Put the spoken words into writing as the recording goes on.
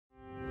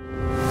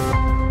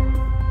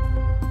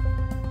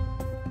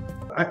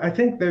I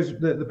think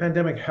the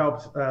pandemic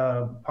helped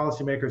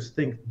policymakers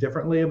think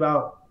differently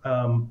about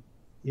how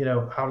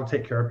to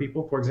take care of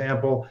people. For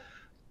example,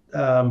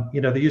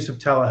 the use of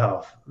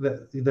telehealth.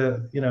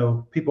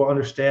 People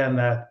understand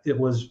that it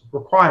was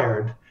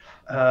required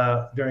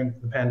during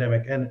the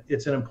pandemic, and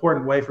it's an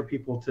important way for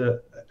people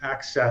to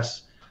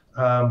access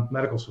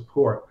medical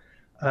support.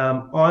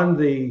 On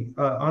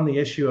the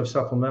issue of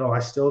supplemental, I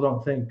still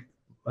don't think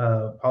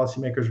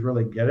policymakers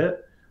really get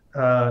it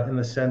in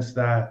the sense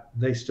that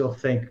they still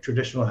think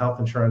traditional health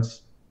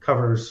insurance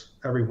covers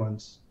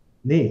everyone's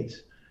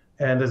needs.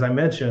 And as I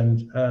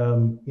mentioned,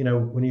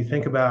 when you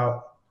think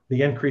about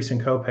the increase in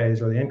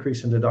copays or the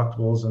increase in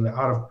deductibles and the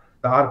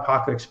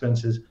out-of-pocket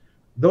expenses,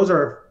 those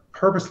are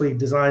purposely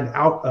designed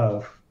out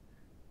of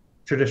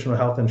traditional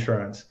health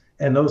insurance,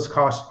 and those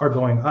costs are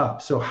going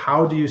up. So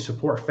how do you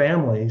support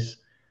families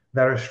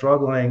that are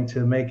struggling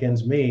to make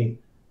ends meet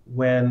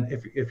when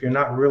if you're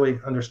not really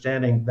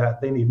understanding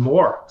that they need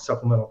more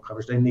supplemental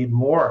coverage, they need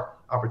more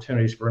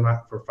opportunities for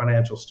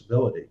financial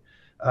stability,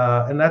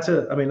 and that's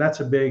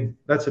a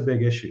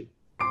big issue.